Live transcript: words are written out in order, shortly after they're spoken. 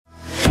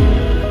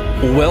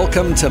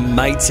Welcome to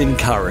Mates in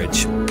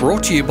Courage,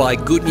 brought to you by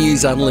Good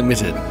News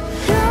Unlimited.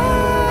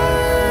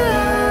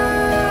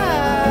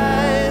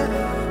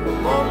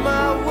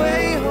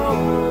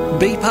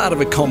 Be part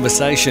of a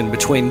conversation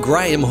between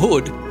Graham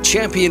Hood,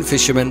 champion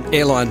fisherman,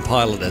 airline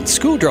pilot and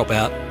school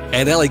dropout,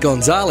 and Ellie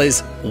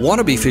Gonzalez,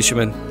 wannabe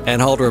fisherman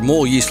and holder of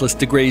more useless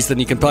degrees than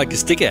you can poke a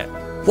stick at.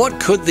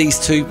 What could these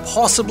two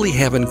possibly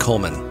have in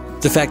common?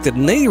 The fact that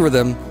neither of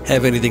them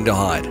have anything to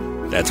hide.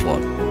 That's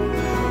what.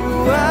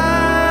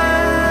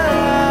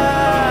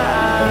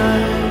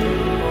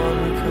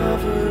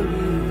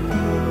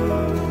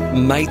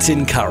 Mates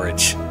in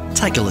Courage.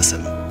 Take a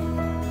listen.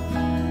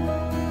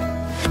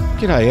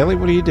 G'day, Ellie.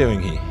 What are you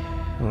doing here?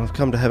 Well, I've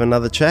come to have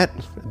another chat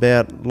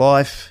about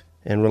life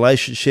and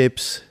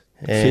relationships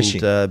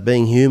and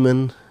being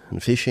human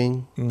and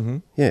fishing. Mm-hmm.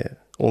 Yeah,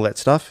 all that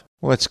stuff.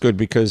 Well, that's good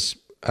because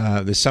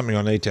there's something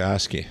I need to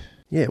ask you.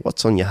 Yeah,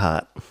 what's on your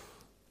heart?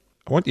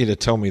 I want you to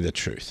tell me the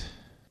truth.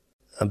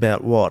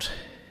 About what?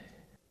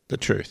 The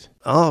truth.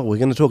 Oh, we're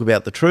going to talk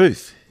about the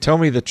truth. Tell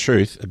me the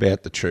truth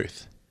about the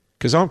truth.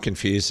 Because I'm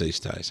confused these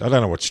days. I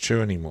don't know what's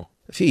true anymore.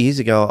 A few years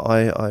ago,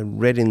 I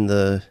read in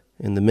the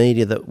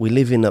media that we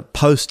live in a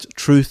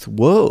post-truth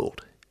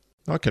world.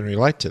 I can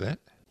relate to that.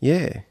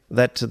 Yeah,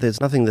 that there's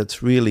nothing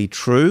that's really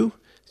true.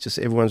 It's just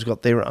everyone's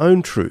got their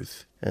own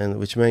truth, and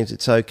which means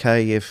it's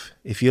okay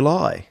if you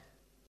lie.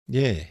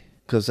 Yeah.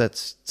 Because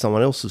that's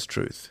someone else's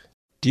truth.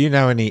 Do you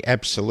know any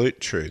absolute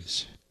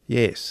truths?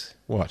 Yes.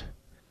 What?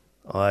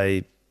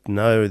 I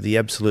know the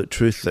absolute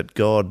truth that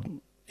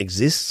God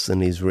exists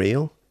and is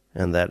real,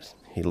 and that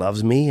he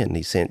loves me and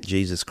he sent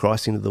Jesus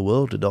Christ into the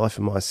world to die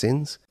for my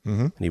sins,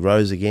 and he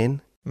rose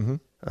again,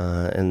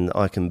 and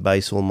I can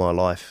base all my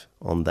life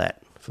on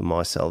that for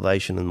my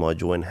salvation and my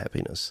joy and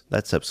happiness.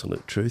 That's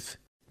absolute truth.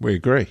 We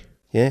agree.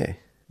 Yeah.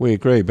 We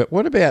agree. But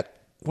what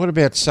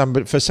about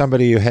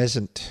somebody who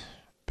hasn't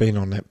been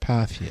on that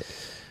path yet?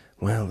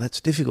 Well, that's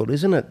difficult,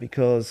 isn't it?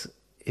 Because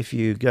if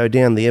you go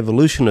down the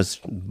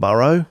evolutionist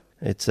burrow,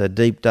 it's a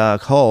deep,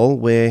 dark hole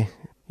where,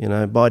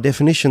 by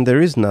definition,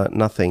 there is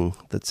nothing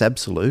that's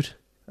absolute,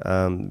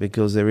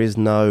 because there is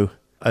no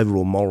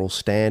overall moral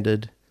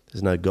standard.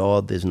 There's no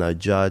God, there's no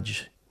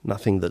judge,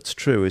 nothing that's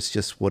true. It's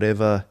just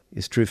whatever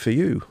is true for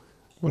you,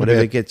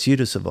 whatever gets you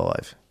to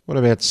survive. What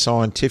about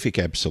scientific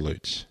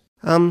absolutes?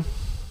 Well,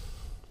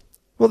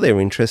 they're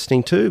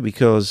interesting too,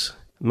 because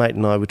mate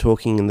and I were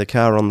talking in the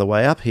car on the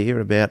way up here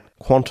about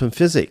quantum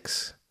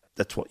physics.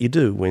 That's what you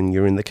do when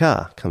you're in the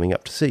car coming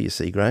up to see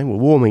you, Graham. We're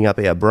warming up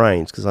our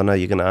brains because I know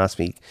you're going to ask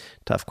me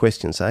tough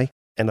questions, eh?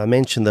 And I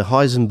mentioned the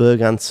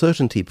Heisenberg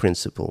uncertainty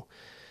principle,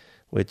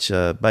 which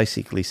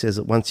basically says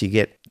that once you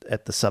get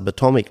at the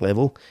subatomic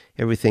level,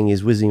 everything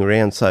is whizzing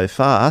around so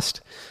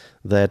fast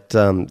that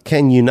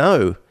can you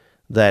know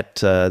that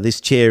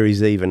this chair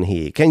is even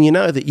here? Can you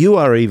know that you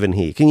are even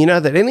here? Can you know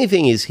that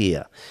anything is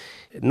here?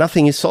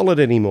 Nothing is solid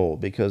anymore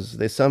because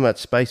there's so much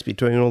space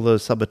between all the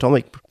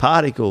subatomic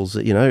particles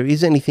that,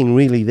 is anything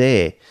really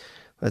there?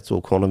 That's all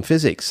quantum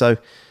physics. So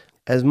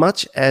as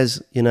much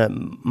as,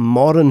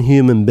 modern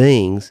human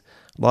beings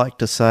like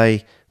to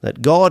say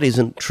that God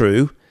isn't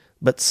true,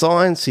 but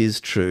science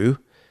is true,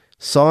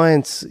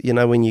 science,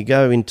 when you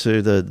go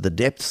into the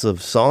depths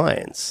of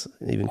science,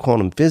 even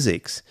quantum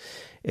physics,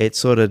 it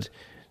sort of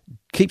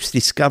keeps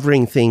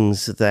discovering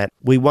things that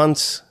we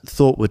once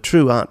thought were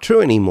true aren't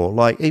true anymore,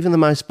 like even the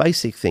most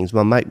basic things.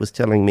 My mate was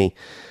telling me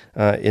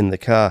in the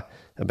car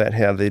about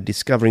how they're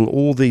discovering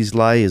all these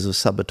layers of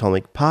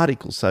subatomic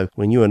particles. So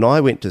when you and I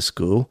went to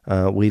school,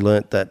 we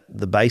learnt that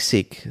the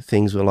basic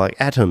things were like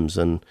atoms,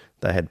 and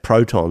they had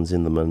protons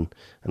in them and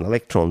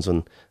electrons,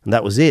 and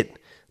that was it.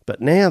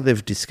 But now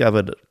they've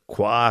discovered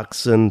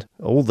quarks and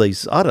all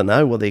these, I don't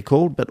know what they're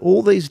called, but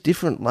all these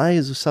different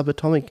layers of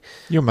subatomic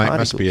Your mate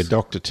particles. Must be a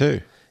doctor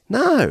too.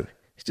 No,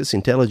 he's just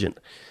intelligent.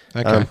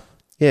 Okay.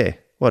 Yeah.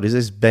 What, is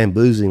this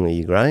bamboozling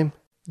you, Graham?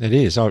 It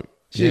is. You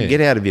should get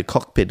out of your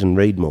cockpit and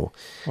read more.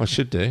 I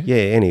should do. Yeah,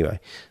 anyway.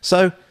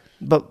 So,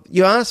 but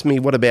you asked me,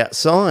 what about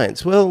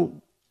science?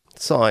 Well,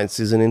 science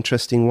is an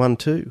interesting one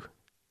too.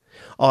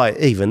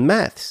 Even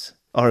maths.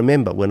 I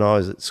remember when I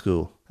was at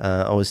school,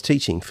 I was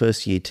teaching,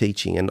 first year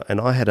teaching,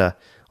 and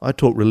I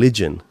taught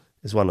religion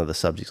as one of the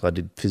subjects. I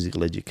did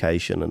physical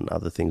education and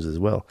other things as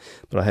well.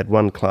 But I had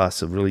one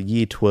class of really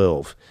year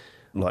 12,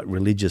 like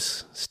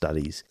religious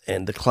studies.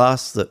 And the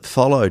class that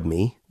followed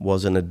me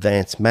was an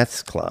advanced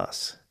maths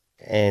class.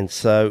 And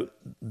so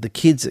the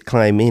kids that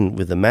came in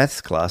with the maths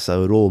class, they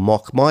would all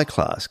mock my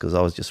class because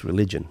I was just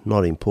religion,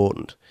 not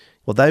important.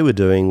 What they were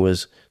doing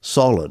was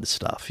solid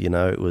stuff,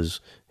 it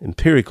was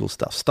empirical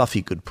stuff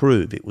you could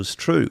prove. It was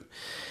true.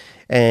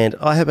 And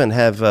I happen to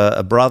have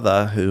a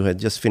brother who had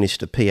just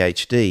finished a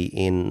PhD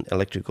in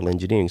electrical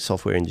engineering,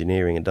 software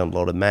engineering, and done a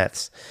lot of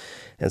maths.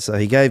 And so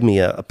he gave me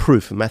a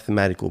proof, a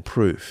mathematical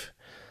proof,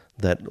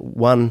 that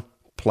 1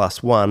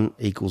 + 1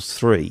 =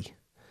 3.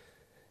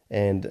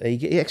 And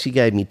he actually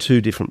gave me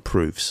two different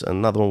proofs.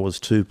 Another one was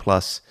 2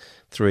 +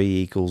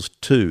 3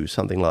 = 2,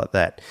 something like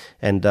that.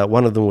 And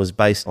one of them was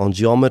based on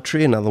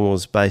geometry, another one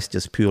was based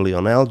just purely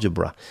on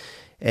algebra.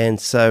 And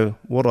so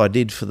what I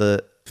did for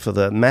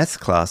the maths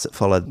class that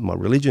followed my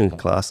religion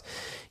class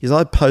is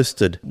I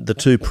posted the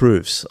 2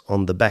 proofs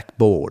on the back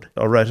board.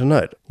 I wrote a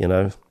note,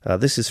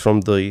 this is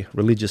from the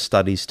religious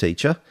studies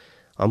teacher.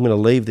 I'm going to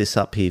leave this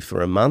up here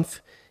for a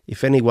month.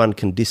 If anyone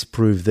can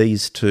disprove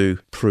these 2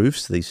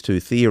 proofs, these 2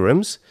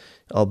 theorems,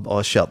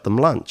 I'll shout them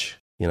lunch.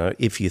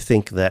 If you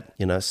think that,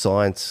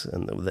 science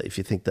and if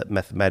you think that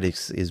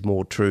mathematics is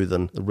more true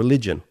than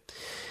religion.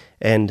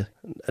 And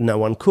no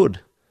one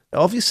could.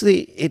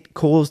 Obviously, it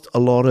caused a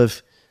lot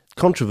of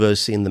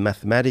controversy in the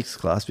mathematics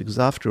class because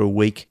after a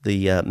week,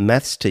 the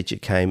maths teacher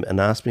came and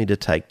asked me to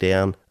take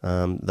down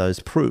those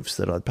proofs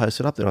that I'd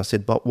posted up there. And I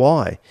said, but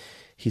why?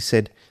 He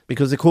said,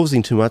 because they're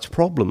causing too much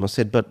problem. I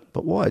said, but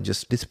why?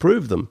 Just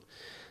disprove them.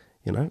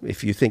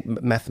 If you think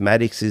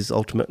mathematics is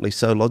ultimately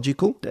so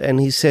logical. And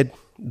he said,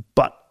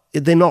 but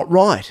they're not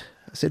right.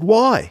 I said,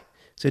 why?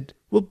 He said,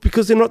 well,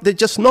 because they're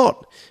just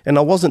not. And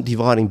I wasn't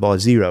dividing by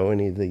 0,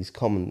 any of these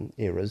common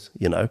errors,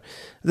 They're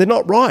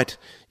not right.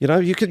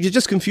 You're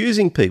just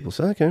confusing people.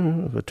 So, okay,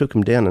 I took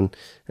them down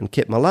and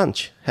kept my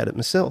lunch, had it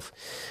myself.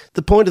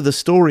 The point of the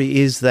story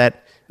is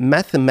that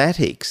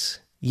mathematics,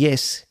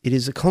 yes, it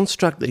is a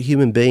construct that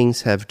human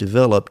beings have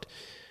developed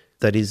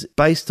that is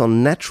based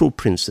on natural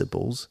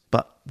principles,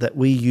 but that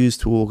we use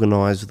to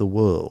organise the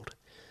world.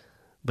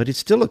 But it's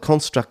still a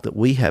construct that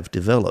we have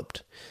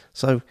developed.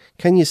 So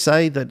can you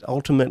say that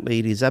ultimately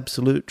it is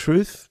absolute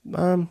truth?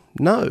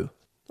 No.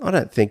 I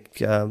don't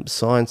think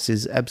science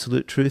is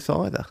absolute truth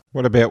either.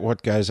 What about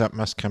what goes up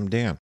must come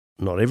down?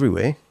 Not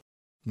everywhere.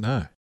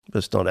 No. But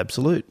it's not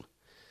absolute.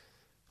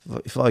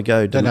 If I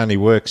go That only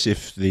works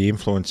if the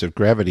influence of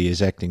gravity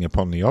is acting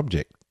upon the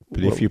object.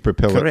 But if you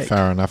propel it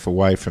far enough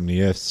away from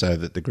the Earth so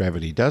that the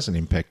gravity doesn't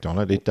impact on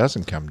it, it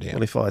doesn't come down.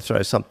 Well, if I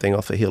throw something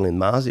off a hill in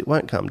Mars, it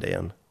won't come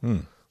down.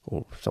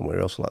 Or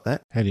somewhere else like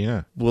that. How do you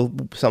know? Well,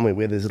 somewhere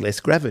where there's less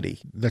gravity.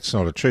 That's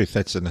not a truth.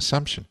 That's an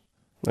assumption.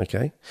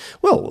 Okay.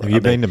 Well, have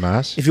you been to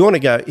Mars? If you want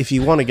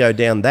to go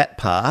down that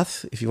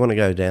path,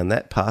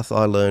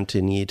 I learnt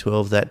in year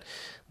 12 that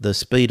the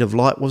speed of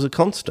light was a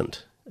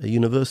constant, a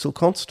universal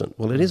constant.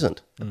 Well, it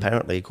isn't.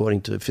 Apparently,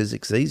 according to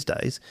physics these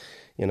days,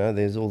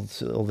 there's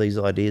all these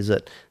ideas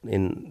that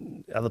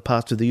in other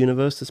parts of the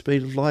universe the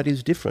speed of light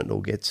is different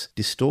or gets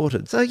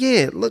distorted. So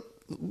yeah,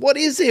 look, what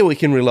is there we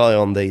can rely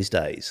on these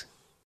days?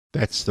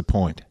 That's the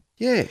point.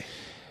 Yeah.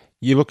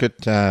 You look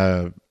at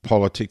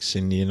politics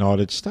in the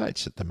United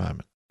States at the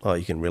moment. Oh,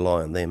 you can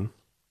rely on them.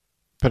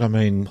 But I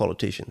mean...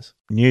 Politicians.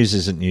 News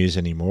isn't news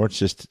anymore. It's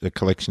just a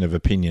collection of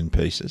opinion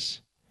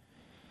pieces.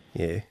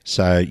 Yeah.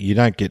 So you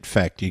don't get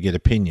fact, you get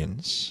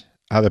opinions.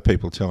 Other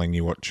people telling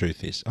you what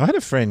truth is. I had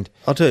a friend...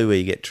 I'll tell you where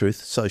you get truth.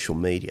 Social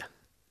media.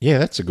 Yeah,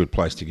 that's a good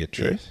place to get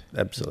truth.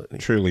 Yeah, absolutely.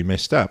 Truly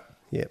messed up.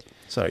 Yeah.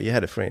 Sorry, you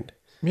had a friend.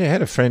 Yeah, I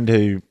had a friend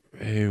who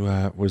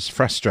was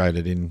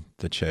frustrated in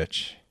the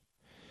church.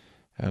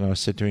 And I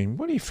said to him,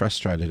 what are you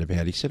frustrated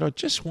about? He said, I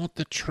just want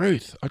the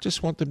truth. I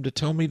just want them to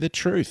tell me the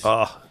truth.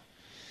 Oh,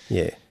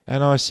 yeah.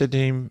 And I said to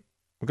him,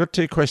 I've got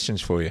 2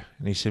 questions for you.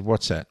 And he said,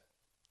 what's that?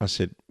 I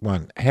said,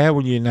 1, how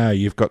will you know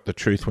you've got the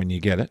truth when you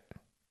get it?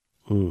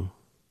 And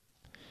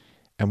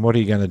what are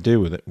you going to do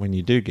with it when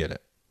you do get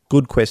it?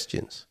 Good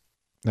questions.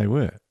 They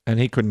were. And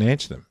he couldn't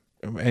answer them.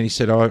 And he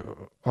said, I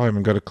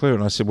haven't got a clue.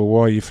 And I said, well,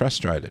 why are you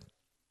frustrated?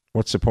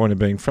 What's the point of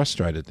being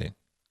frustrated then?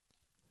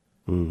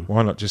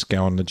 Why not just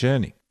go on the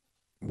journey?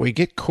 We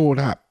get caught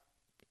up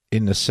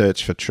in the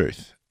search for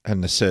truth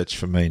and the search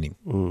for meaning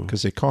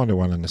because they're kind of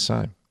one and the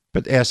same.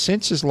 But our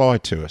senses lie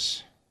to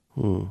us.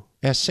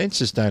 Our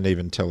senses don't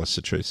even tell us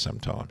the truth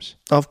sometimes.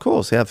 Of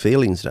course, our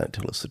feelings don't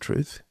tell us the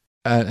truth.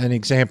 An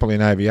example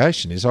in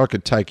aviation is I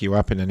could take you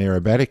up in an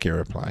aerobatic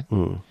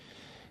aeroplane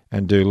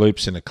and do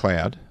loops in a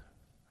cloud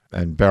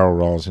and barrel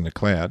rolls in a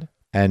cloud,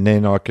 and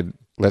then I could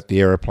let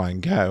the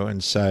aeroplane go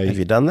and say... Have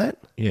you done that?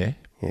 Yeah.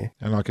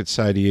 And I could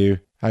say to you,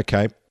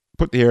 okay,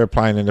 put the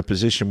aeroplane in a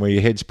position where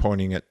your head's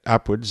pointing at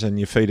upwards and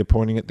your feet are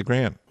pointing at the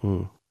ground.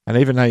 And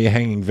even though you're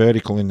hanging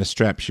vertical in the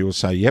straps, you'll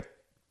say, yep,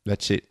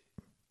 that's it.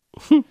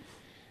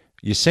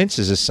 Your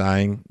senses are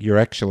saying you're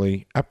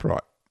actually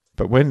upright.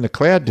 But when the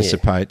cloud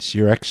dissipates,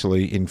 you're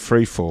actually in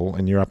free fall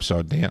and you're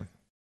upside down.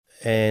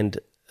 And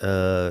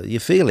your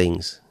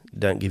feelings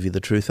don't give you the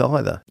truth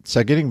either.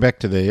 So getting back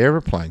to the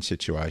aeroplane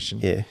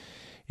situation,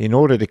 in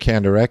order to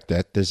counteract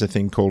that, there's a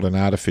thing called an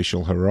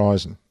artificial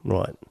horizon.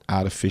 Right.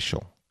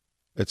 Artificial.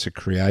 It's a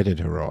created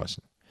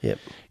horizon. Yep.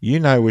 You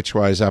know which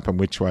way's up and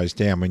which way's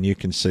down when you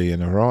can see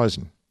an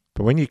horizon.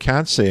 But when you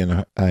can't see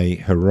a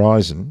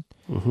horizon,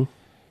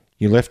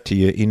 you're left to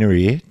your inner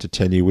ear to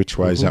tell you which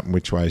way's up and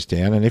which way's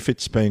down. And if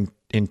it's been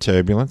in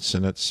turbulence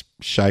and it's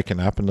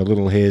shaken up and the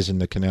little hairs in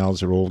the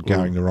canals are all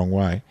going the wrong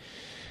way,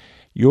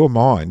 your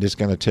mind is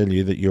going to tell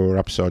you that you're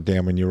upside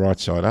down when you're right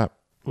side up.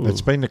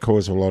 That's been the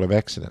cause of a lot of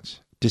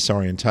accidents,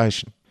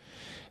 disorientation.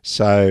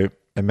 So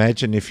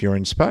imagine if you're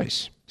in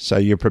space. So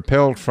you're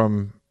propelled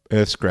from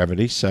Earth's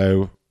gravity,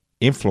 so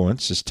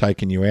influence has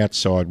taken you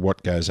outside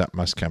what goes up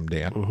must come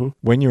down.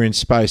 When you're in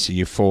space, are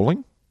you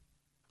falling?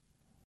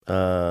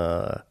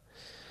 Well,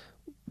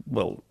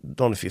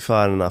 not if you're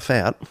far enough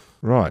out.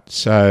 Right.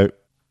 So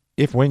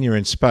if when you're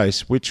in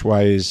space, which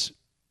way is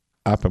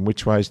up and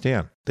which way is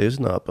down? There's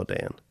no up or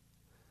down,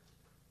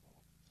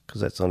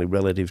 because that's only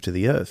relative to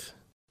the Earth.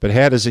 But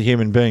how does a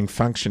human being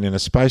function in a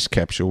space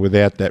capsule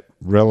without that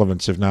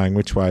relevance of knowing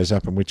which way is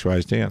up and which way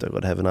is down? They've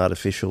got to have an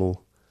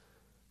artificial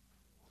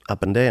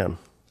up and down.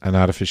 An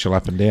artificial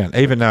up and down,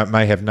 even though it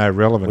may have no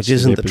relevance Which to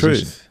isn't their the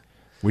position. truth.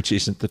 Which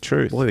isn't the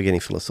truth. Boy, we're getting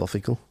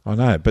philosophical. I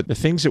know, but the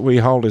things that we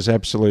hold as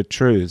absolute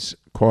truths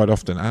quite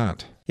often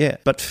aren't. Yeah,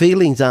 but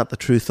feelings aren't the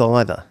truth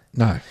either.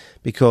 No.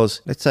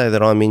 Because let's say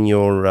that I'm in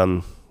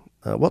your,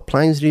 what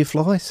planes do you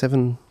fly?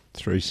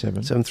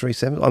 737.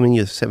 737? I'm in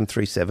your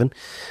 737.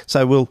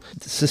 So we'll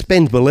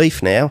suspend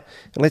belief now.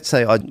 And let's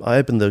say I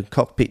open the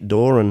cockpit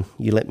door and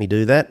you let me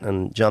do that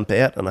and jump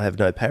out and I have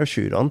no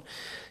parachute on.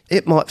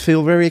 It might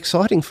feel very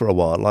exciting for a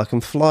while, like I'm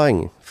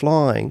flying,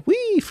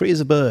 whee, free as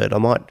a bird. I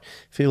might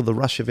feel the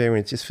rush of air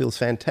and it just feels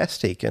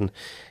fantastic and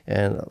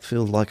it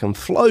feels like I'm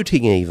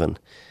floating even.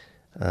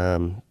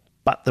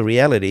 But the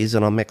reality is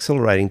that I'm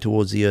accelerating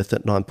towards the Earth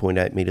at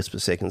 9.8 metres per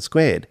second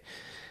squared.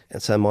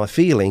 And so my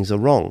feelings are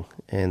wrong,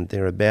 and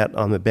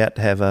I'm about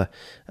to have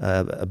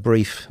a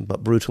brief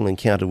but brutal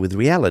encounter with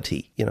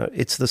reality. You know,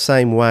 it's the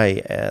same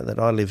way that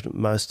I lived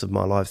most of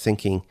my life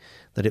thinking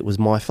that it was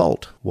my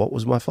fault. What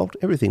was my fault?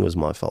 Everything was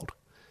my fault,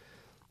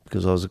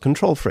 because I was a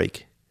control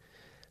freak.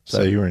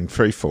 So you were in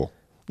free fall.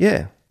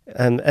 Yeah,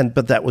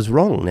 but that was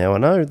wrong. Now I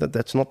know that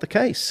that's not the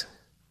case.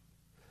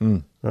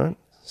 Right?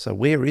 So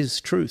where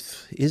is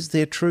truth? Is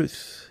there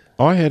truth?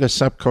 I had a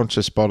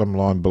subconscious bottom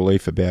line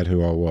belief about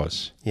who I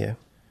was. Yeah.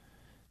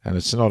 And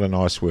it's not a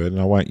nice word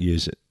and I won't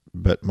use it.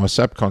 But my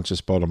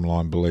subconscious bottom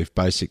line belief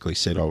basically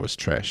said I was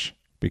trash,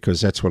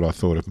 because that's what I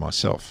thought of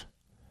myself.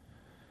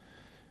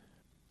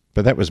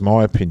 But that was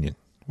my opinion.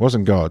 It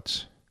wasn't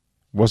God's.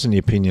 It wasn't the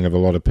opinion of a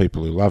lot of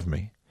people who love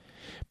me.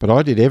 But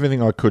I did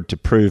everything I could to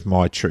prove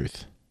my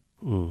truth.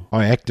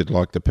 I acted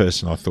like the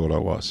person I thought I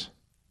was.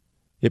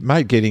 It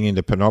made getting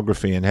into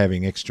pornography and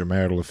having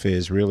extramarital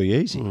affairs really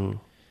easy,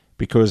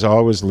 because I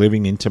was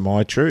living into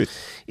my truth.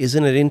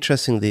 Isn't it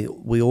interesting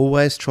that we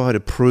always try to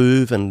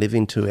prove and live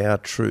into our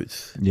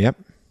truth? Yep.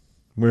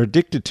 We're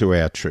addicted to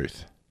our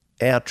truth.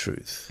 Our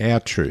truth. Our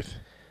truth.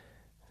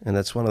 And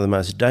that's one of the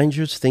most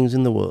dangerous things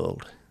in the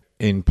world.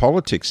 In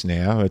politics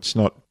now, it's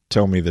not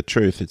tell me the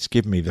truth, it's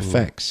give me the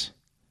facts.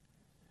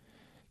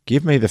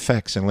 Give me the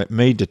facts and let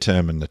me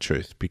determine the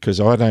truth, because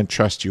I don't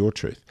trust your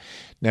truth.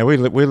 Now, we're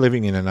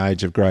living in an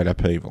age of great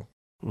upheaval.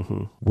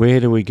 Where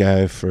do we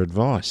go for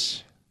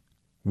advice?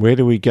 Where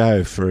do we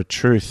go for a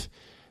truth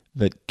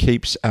that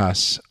keeps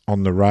us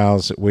on the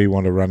rails that we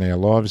want to run our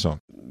lives on?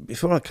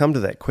 Before I come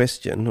to that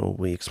question, or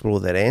we explore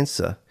that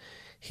answer,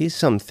 here's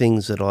some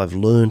things that I've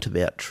learned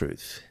about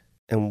truth.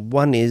 And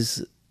one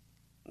is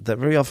that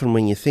very often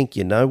when you think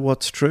you know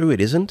what's true, it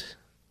isn't.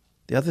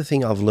 The other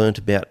thing I've learned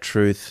about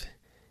truth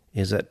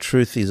is that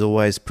truth is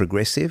always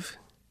progressive.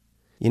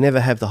 You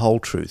never have the whole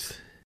truth.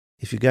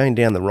 If you're going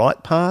down the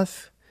right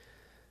path,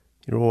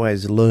 you're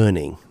always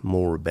learning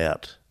more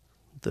about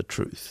the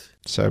truth.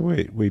 So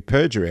we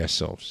perjure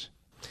ourselves.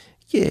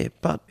 Yeah,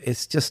 but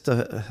it's just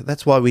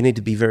that's why we need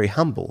to be very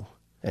humble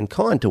and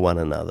kind to one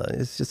another.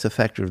 It's just a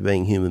factor of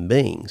being human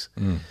beings.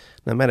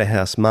 No matter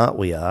how smart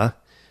we are,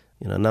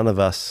 none of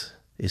us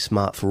is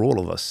smart for all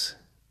of us.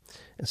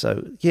 And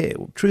so,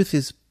 truth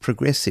is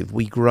progressive.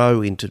 We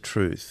grow into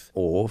truth.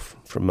 Or,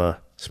 from a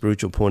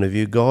spiritual point of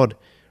view, God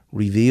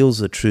reveals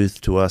the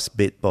truth to us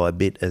bit by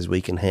bit as we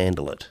can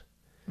handle it.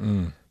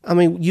 I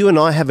mean, you and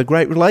I have a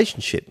great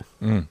relationship.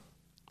 Right?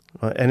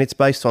 And it's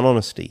based on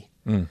honesty.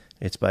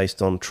 It's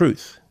based on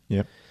truth.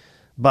 Yep.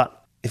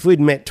 But if we'd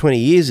met 20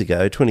 years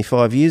ago,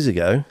 25 years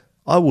ago,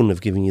 I wouldn't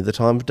have given you the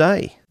time of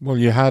day. Well,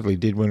 you hardly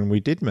did when we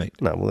did meet.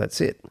 No, well,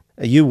 that's it.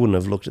 You wouldn't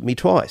have looked at me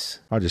twice.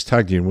 I just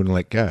hugged you and wouldn't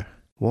let go.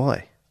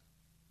 Why?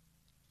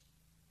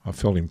 I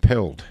felt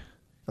impelled.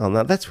 Oh,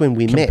 no, that's when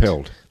we met.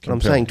 Compelled. But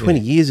I'm saying 20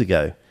 years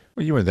ago.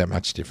 Well, you weren't that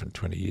much different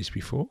 20 years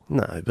before.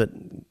 No, but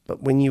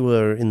when you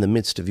were in the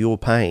midst of your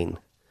pain,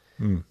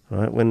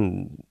 right?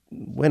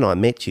 When I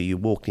met you, you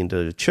walked into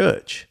a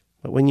church.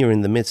 But when you're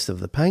in the midst of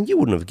the pain, you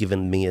wouldn't have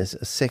given me a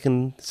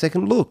second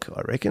look,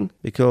 I reckon,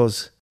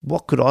 because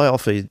what could I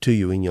offer to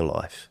you in your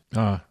life?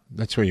 Ah,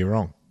 that's where you're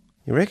wrong.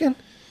 You reckon?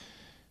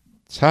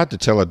 It's hard to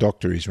tell a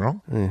doctor he's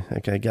wrong. Yeah,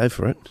 okay, go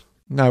for it.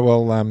 No,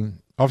 well,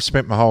 I've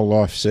spent my whole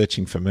life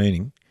searching for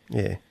meaning.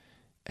 Yeah.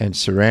 And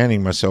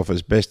surrounding myself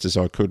as best as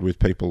I could with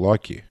people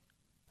like you.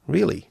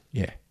 Really?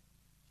 Yeah.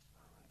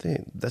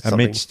 That's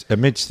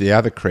amidst the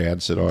other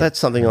crowds that That's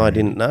something I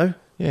didn't know.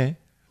 Yeah.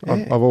 Yeah.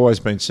 I've always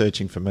been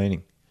searching for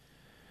meaning.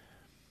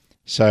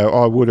 So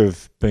I would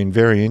have been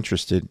very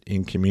interested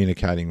in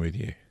communicating with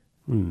you.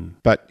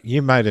 But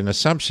you made an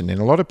assumption,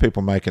 and a lot of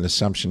people make an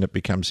assumption that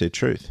becomes their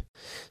truth.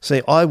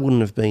 See, I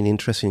wouldn't have been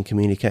interested in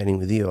communicating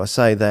with you. I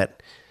say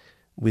that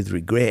with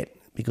regret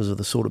because of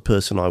the sort of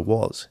person I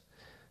was.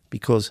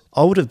 Because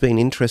I would have been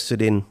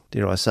interested in,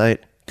 dare I say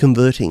it,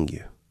 converting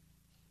you,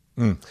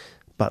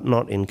 but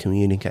not in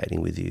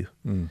communicating with you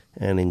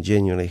and in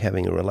genuinely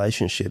having a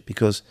relationship,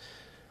 because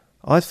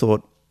I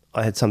thought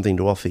I had something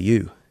to offer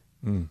you.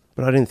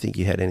 But I didn't think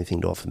you had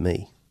anything to offer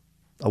me.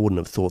 I wouldn't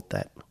have thought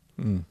that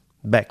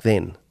back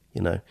then,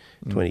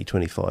 20,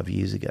 25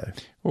 years ago.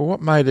 Well,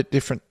 what made it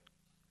different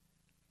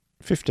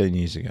 15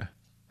 years ago?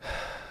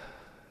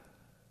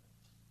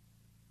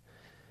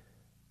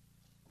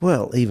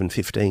 Well, even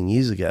 15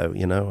 years ago,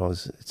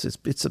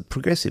 it's a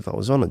progressive. I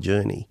was on a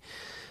journey.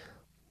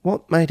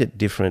 What made it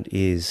different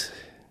is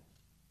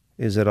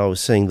that I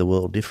was seeing the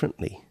world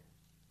differently.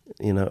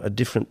 A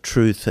different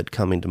truth had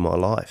come into my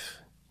life,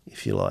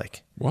 if you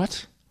like.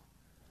 What?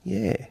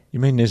 Yeah. You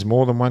mean there's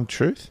more than one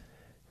truth?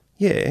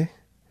 Yeah.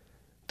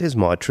 There's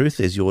my truth,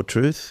 there's your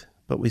truth.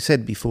 But we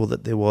said before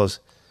that there was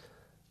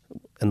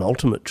an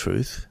ultimate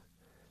truth.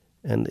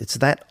 And it's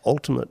that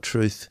ultimate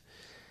truth,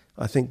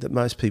 I think, that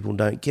most people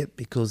don't get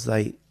because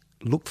they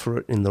look for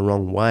it in the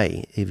wrong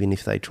way, even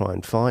if they try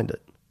and find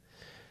it.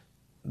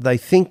 They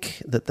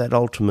think that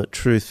ultimate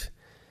truth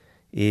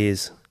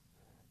is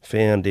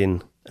found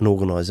in an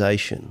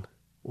organisation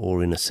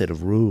or in a set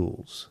of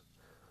rules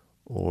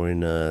or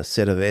in a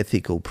set of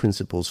ethical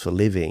principles for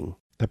living.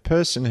 The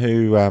person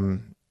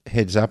who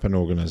heads up an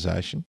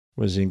organisation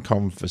was in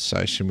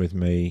conversation with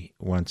me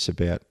once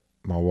about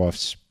my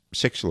wife's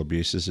sexual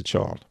abuse as a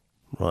child.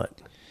 Right.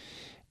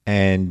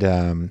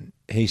 And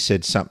he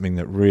said something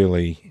that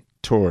really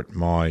tore at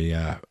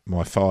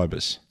my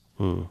fibres.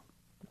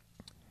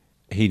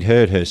 He'd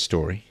heard her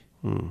story,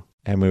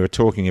 and we were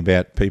talking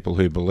about people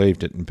who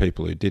believed it and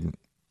people who didn't.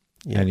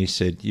 Yeah. And he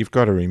said, "You've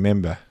got to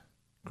remember,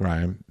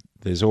 Graham,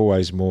 there's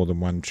always more than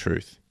one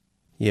truth."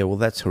 Yeah, well,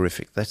 that's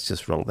horrific. That's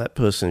just wrong. That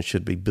person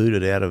should be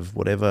booted out of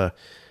whatever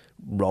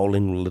role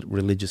in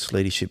religious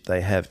leadership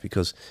they have,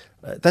 because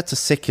that's a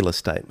secular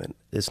statement.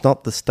 It's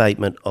not the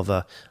statement of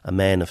a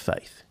man of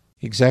faith.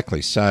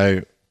 Exactly.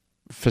 So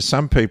for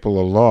some people,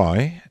 a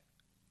lie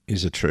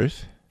is a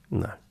truth.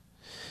 No.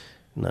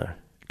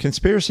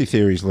 Conspiracy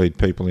theories lead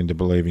people into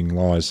believing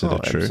lies that are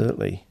true.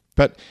 Absolutely.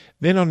 But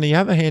then on the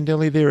other hand,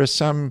 Ellie, there are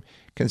some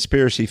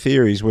conspiracy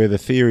theories where the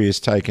theory is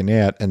taken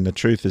out and the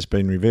truth has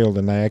been revealed,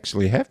 and they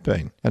actually have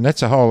been. And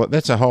that's a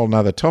whole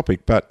nother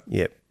topic. But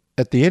yep.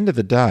 At the end of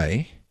the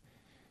day,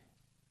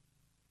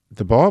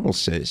 the Bible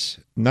says,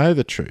 know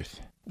the truth.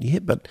 Yeah,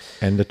 but...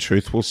 And the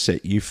truth will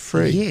set you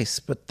free. Yes,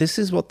 but this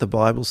is what the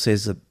Bible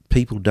says that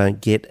people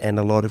don't get and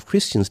a lot of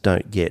Christians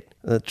don't get.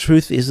 The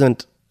truth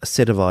isn't a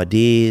set of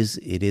ideas.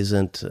 It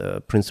isn't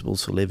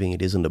principles for living.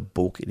 It isn't a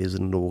book. It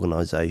isn't an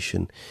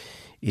organisation.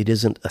 It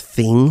isn't a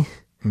thing.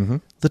 Mm-hmm.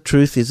 The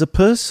truth is a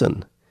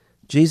person.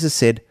 Jesus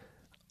said,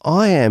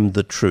 I am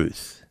the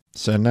truth.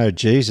 So know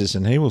Jesus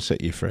and he will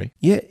set you free.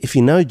 Yeah, if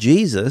you know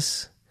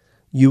Jesus,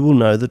 you will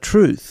know the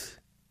truth.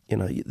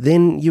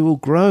 Then you will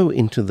grow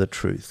into the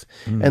truth.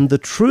 And the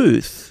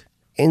truth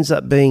ends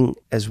up being,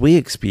 as we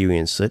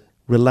experience it,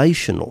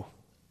 relational,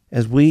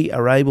 as we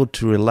are able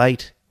to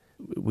relate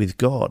with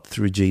God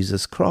through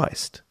Jesus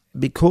Christ.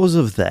 Because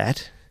of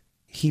that,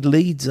 he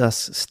leads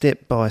us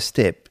step by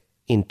step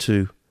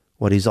into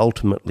what is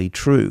ultimately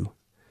true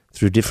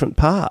through different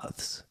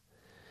paths.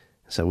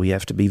 So we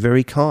have to be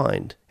very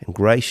kind and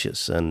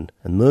gracious and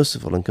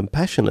merciful and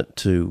compassionate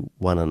to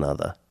one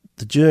another.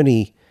 The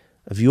journey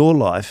of your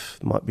life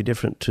might be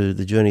different to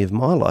the journey of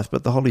my life,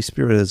 but the Holy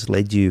Spirit has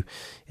led you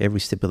every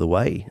step of the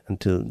way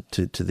until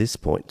to this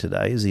point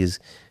today,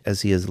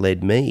 as he has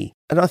led me.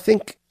 And I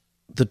think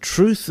the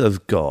truth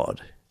of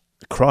God,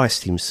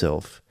 Christ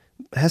himself,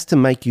 has to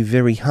make you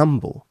very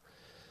humble.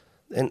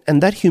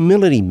 And that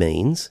humility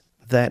means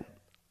that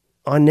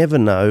I never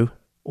know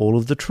all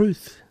of the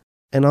truth.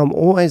 And I'm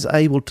always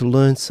able to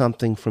learn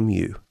something from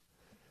you,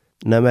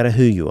 no matter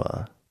who you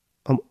are.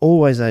 I'm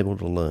always able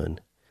to learn.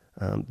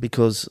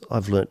 Because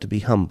I've learnt to be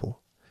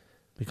humble,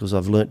 because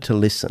I've learnt to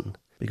listen,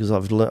 because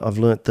I've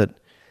learnt that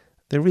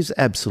there is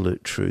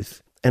absolute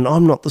truth, and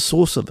I'm not the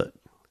source of it.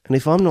 And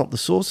if I'm not the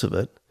source of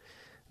it,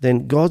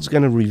 then God's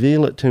going to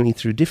reveal it to me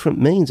through different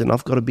means, and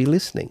I've got to be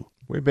listening.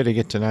 We better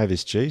get to know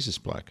this Jesus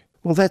bloke.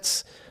 Well,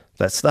 that's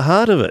the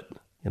heart of it.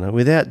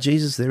 Without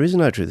Jesus, there is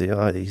no truth.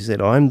 He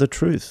said, "I'm the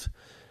truth,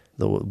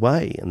 the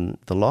way, and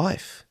the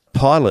life."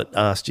 Pilate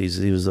asked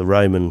Jesus. He was the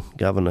Roman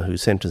governor who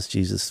sentenced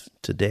Jesus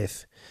to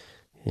death.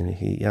 And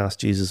he asked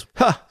Jesus,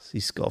 he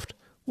scoffed,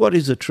 "What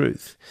is the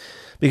truth?"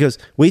 Because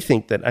we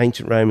think that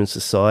ancient Roman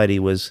society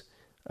was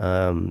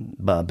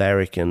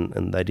barbaric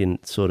and they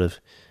didn't sort of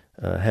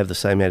have the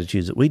same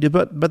attitudes that we do,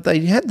 but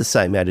they had the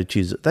same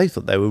attitudes. They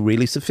thought they were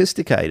really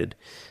sophisticated.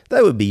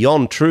 They were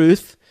beyond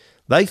truth.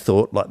 They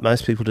thought, like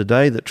most people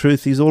today, that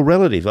truth is all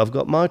relative. I've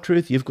got my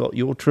truth, you've got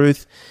your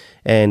truth,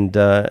 and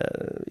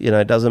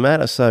it doesn't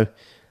matter. So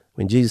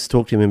when Jesus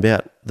talked to him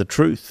about the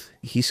truth,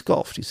 he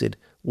scoffed. He said,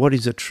 "What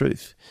is the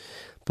truth?"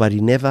 But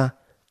he never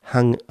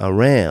hung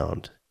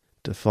around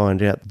to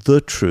find out the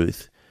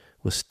truth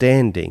was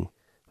standing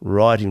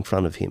right in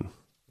front of him.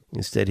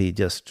 Instead, he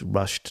just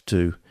rushed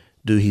to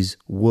do his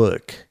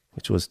work,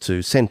 which was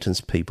to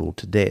sentence people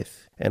to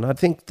death. And I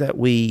think that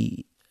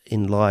we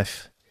in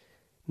life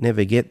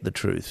never get the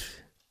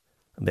truth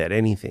about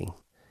anything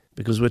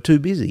because we're too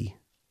busy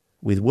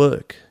with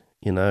work,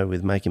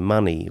 with making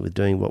money, with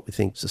doing what we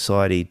think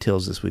society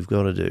tells us we've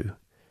got to do.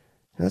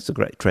 That's a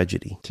great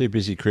tragedy. Too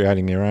busy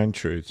creating their own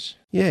truths.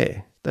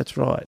 Yeah, that's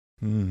right.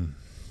 Mm.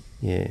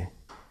 Yeah.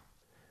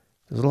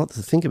 There's a lot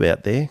to think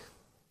about there.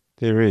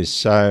 There is.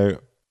 So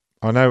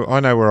I know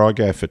where I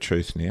go for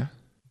truth now,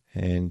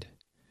 and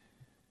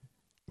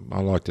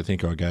I like to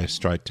think I go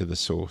straight to the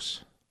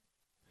source,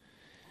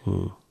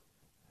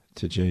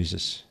 to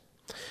Jesus.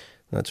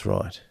 That's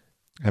right.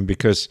 And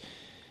because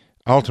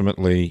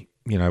ultimately,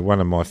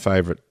 one of my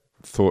favourite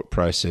thought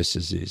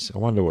processes is, I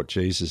wonder what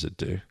Jesus would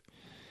do.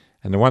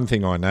 And the one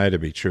thing I know to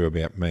be true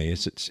about me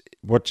is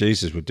what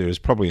Jesus would do is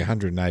probably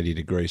 180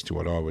 degrees to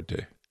what I would do.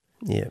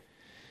 Yeah.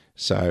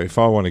 So if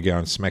I want to go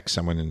and smack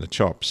someone in the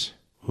chops,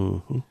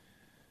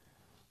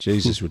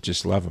 Jesus would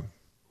just love them.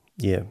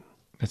 Yeah.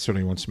 That's what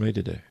he wants me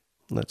to do.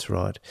 That's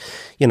right.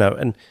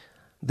 And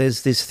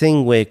there's this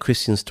thing where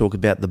Christians talk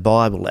about the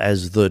Bible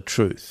as the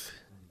truth.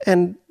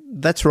 And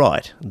that's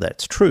right.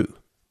 That's true.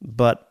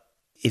 But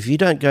if you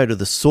don't go to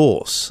the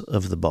source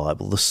of the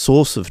Bible, the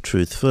source of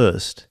truth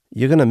first,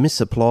 you're going to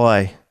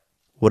misapply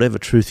whatever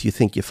truth you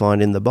think you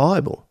find in the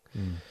Bible.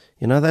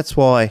 That's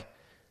why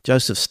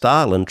Joseph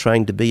Stalin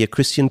trained to be a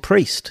Christian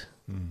priest.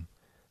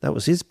 That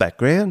was his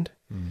background.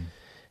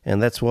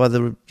 And that's why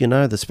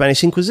the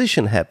Spanish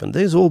Inquisition happened.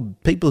 There's all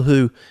people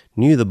who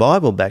knew the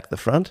Bible back the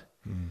front.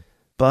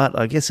 But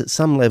I guess at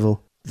some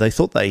level they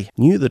thought they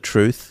knew the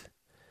truth,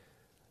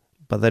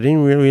 but they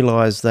didn't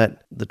realise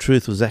that the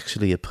truth was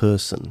actually a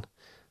person.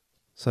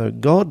 So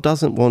God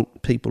doesn't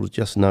want people to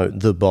just know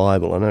the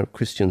Bible. I know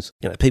Christians,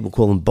 people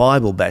call them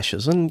Bible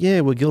bashers, and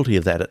yeah, we're guilty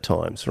of that at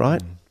times,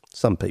 right?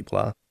 Some people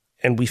are.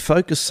 And we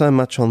focus so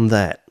much on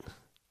that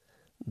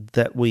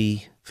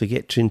we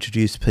forget to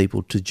introduce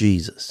people to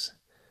Jesus,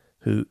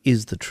 who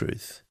is the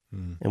truth.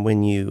 And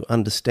when you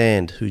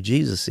understand who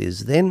Jesus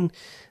is, then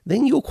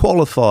you're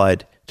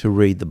qualified to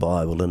read the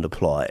Bible and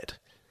apply it,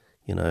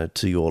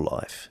 to your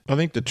life. I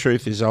think the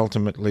truth is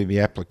ultimately the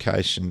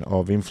application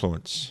of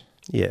influence.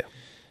 Yeah.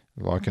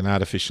 Like an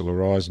artificial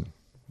horizon.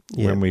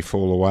 Yeah. When we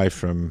fall away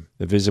from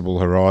the visible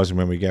horizon,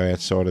 when we go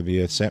outside of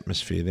the Earth's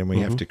atmosphere, then we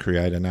have to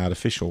create an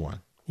artificial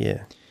one.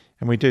 Yeah.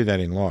 And we do that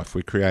in life.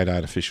 We create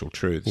artificial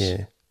truths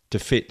to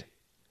fit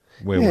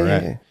where we're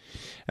at.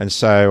 And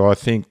so I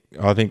think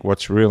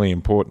what's really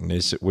important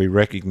is that we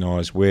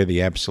recognise where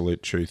the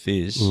absolute truth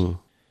is,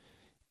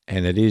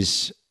 and it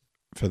is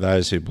for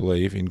those who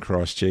believe in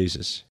Christ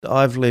Jesus.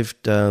 I've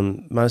lived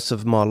most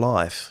of my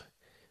life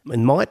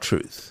in my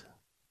truth,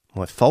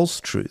 my false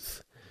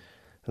truth,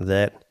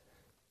 that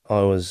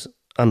I was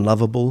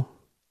unlovable,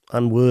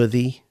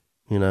 unworthy,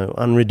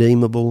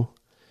 unredeemable,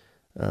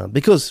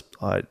 because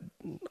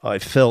I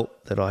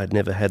felt that I had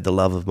never had the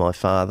love of my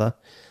Father,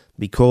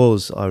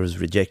 because I was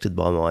rejected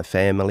by my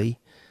family,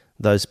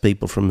 those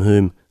people from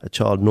whom a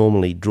child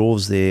normally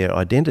draws their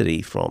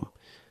identity from.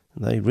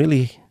 They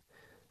really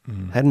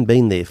hadn't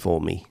been there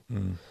for me.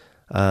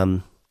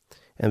 And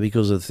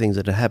because of the things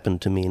that had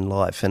happened to me in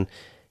life. And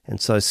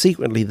so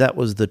secretly that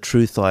was the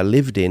truth I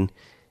lived in,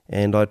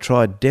 and I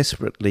tried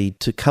desperately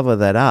to cover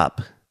that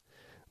up.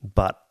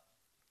 But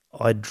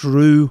I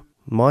drew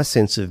my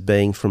sense of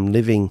being from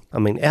living,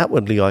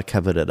 outwardly I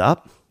covered it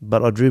up,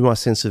 but I drew my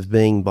sense of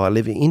being by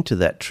living into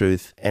that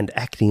truth and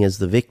acting as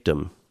the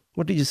victim.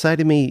 What did you say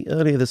to me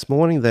earlier this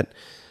morning? That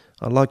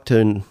I like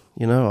to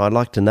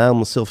nail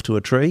myself to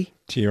a tree?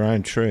 To your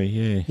own tree,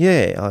 yeah.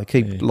 Yeah, I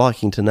keep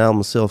liking to nail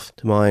myself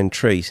to my own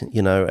tree,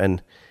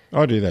 and...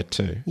 I do that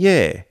too.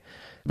 Yeah,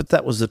 but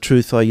that was the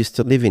truth I used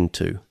to live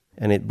into,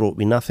 and it brought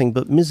me nothing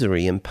but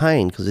misery and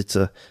pain, because it's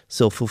a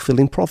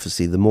self-fulfilling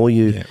prophecy. The more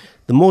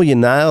you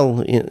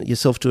nail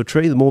yourself to a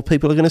tree, the more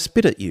people are going to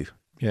spit at you.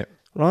 Yeah.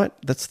 Right?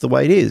 That's the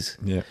way it is.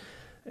 Yeah.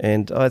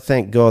 And I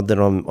thank God that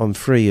I'm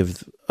free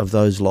of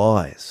those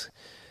lies.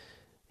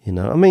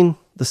 The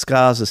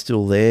scars are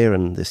still there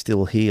and they're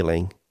still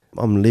healing.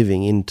 I'm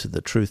living into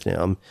the truth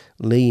now. I'm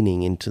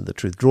leaning into the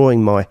truth,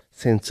 drawing my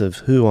sense of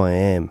who I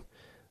am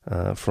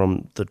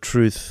from the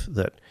truth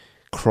that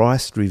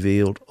Christ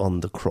revealed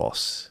on the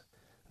cross.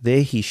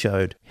 There he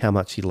showed how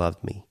much he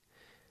loved me,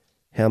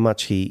 how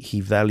much he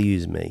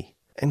values me.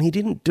 And he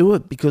didn't do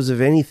it because of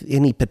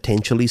any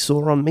potential he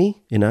saw on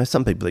me.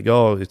 Some people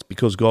think, it's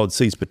because God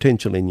sees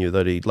potential in you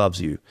that he loves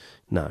you.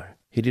 No,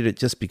 he did it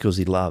just because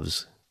he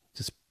loves,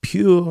 just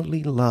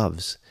purely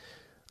loves.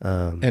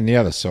 And the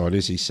other side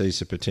is he sees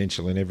the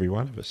potential in every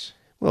one of us.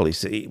 Well,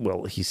 he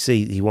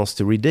wants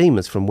to redeem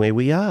us from where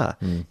we are.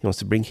 He wants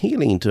to bring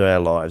healing into our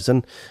lives.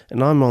 And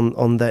I'm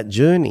on that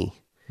journey.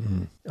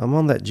 I'm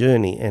on that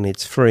journey, and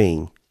it's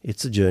freeing.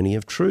 It's a journey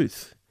of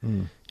truth.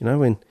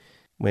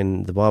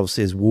 When the Bible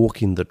says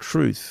walk in the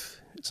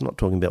truth, it's not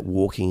talking about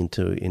walking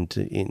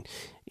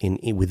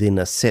within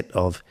a set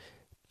of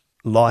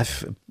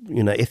life,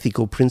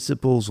 ethical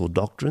principles or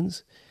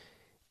doctrines.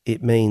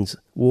 It means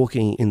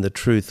walking in the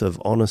truth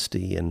of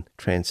honesty and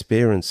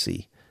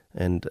transparency,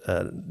 and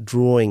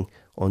drawing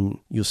on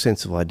your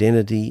sense of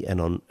identity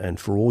and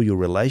for all your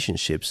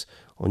relationships,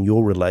 on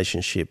your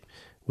relationship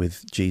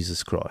with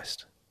Jesus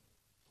Christ.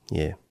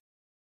 Yeah.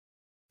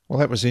 Well,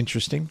 that was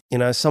interesting.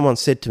 Someone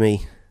said to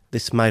me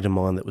this mate of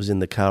mine that was in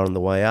the car on the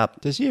way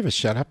up. Does he ever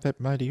shut up, that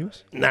mate of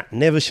yours? Nah,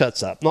 never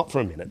shuts up, not for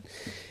a minute.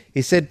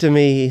 He said to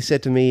me,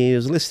 he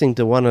was listening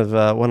to one of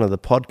the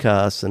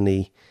podcasts,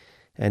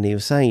 and he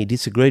was saying he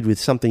disagreed with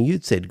something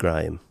you'd said,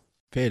 Graham.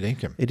 Fair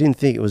dinkum. He didn't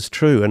think it was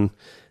true, and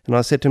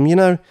I said to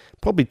him,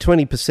 probably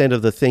 20%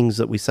 of the things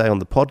that we say on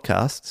the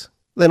podcasts,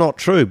 they're not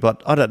true,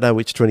 but I don't know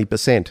which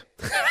 20%.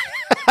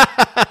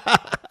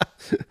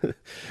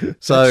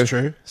 So, that's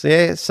true.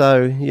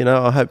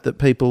 I hope that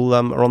people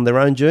are on their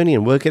own journey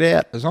and work it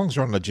out. As long as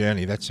you're on the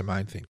journey, that's the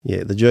main thing.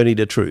 Yeah, the journey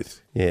to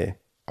truth. Yeah.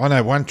 I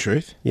know one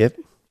truth. Yep.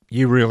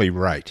 You really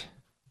rate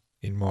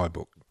in my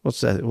book.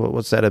 What's that?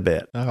 What's that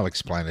about? I'll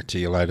explain it to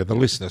you later. The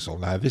listeners will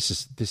know. This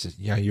is.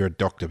 You're a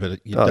doctor, but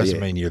it doesn't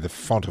mean you're the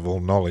font of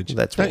all knowledge.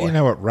 That's Don't why. you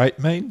know what rate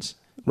means?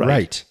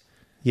 Rate.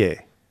 Yeah.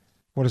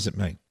 What does it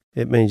mean?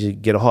 It means you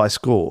get a high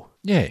score.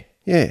 Yeah.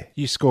 Yeah.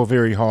 You score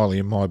very highly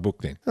in my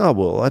book then. Oh,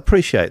 well, I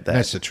appreciate that.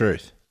 That's the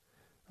truth.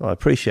 I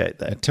appreciate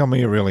that. Now tell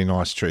me a really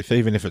nice truth,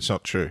 even if it's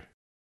not true.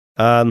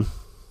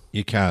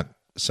 You can't.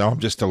 So I'm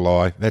just a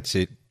lie. That's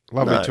it.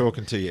 Lovely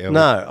talking to you, Ellie.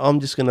 No, I'm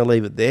just going to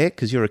leave it there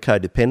because you're a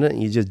codependent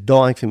and you're just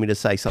dying for me to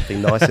say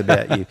something nice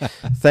about you.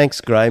 Thanks,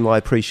 Graham. I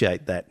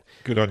appreciate that.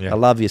 Good on you. I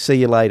love you. See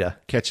you later.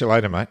 Catch you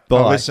later, mate. Bye.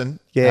 Oh,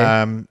 listen,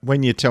 Yeah.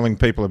 when you're telling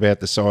people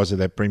about the size of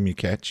that bream you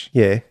catch,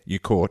 Yeah. you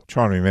caught,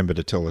 try and remember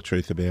to tell the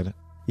truth about it.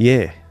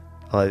 Yeah.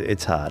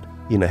 It's hard.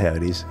 You know how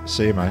it is.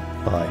 See you, mate.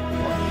 Bye.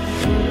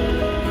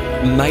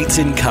 Mates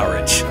in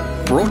Courage.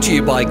 Brought to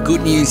you by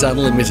Good News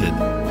Unlimited.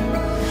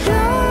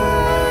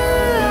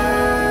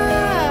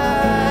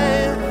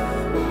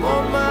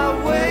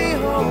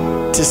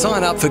 To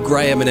sign up for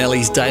Graham and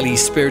Ellie's daily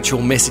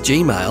spiritual message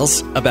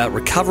emails about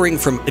recovering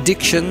from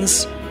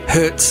addictions,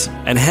 hurts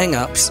and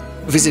hang-ups,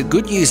 visit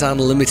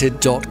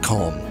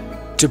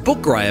goodnewsunlimited.com. To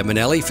book Graham and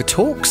Ellie for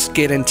talks,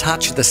 get in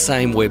touch at the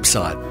same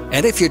website.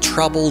 And if you're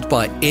troubled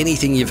by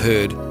anything you've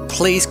heard,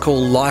 please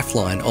call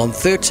Lifeline on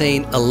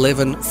 13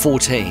 11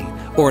 14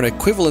 or an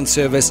equivalent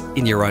service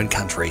in your own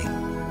country.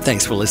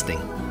 Thanks for listening.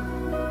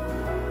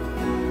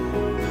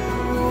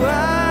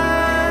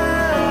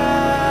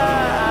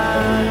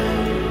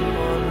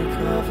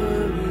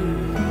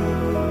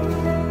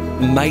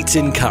 Mates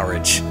in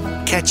Courage.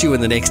 Catch you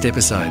in the next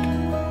episode.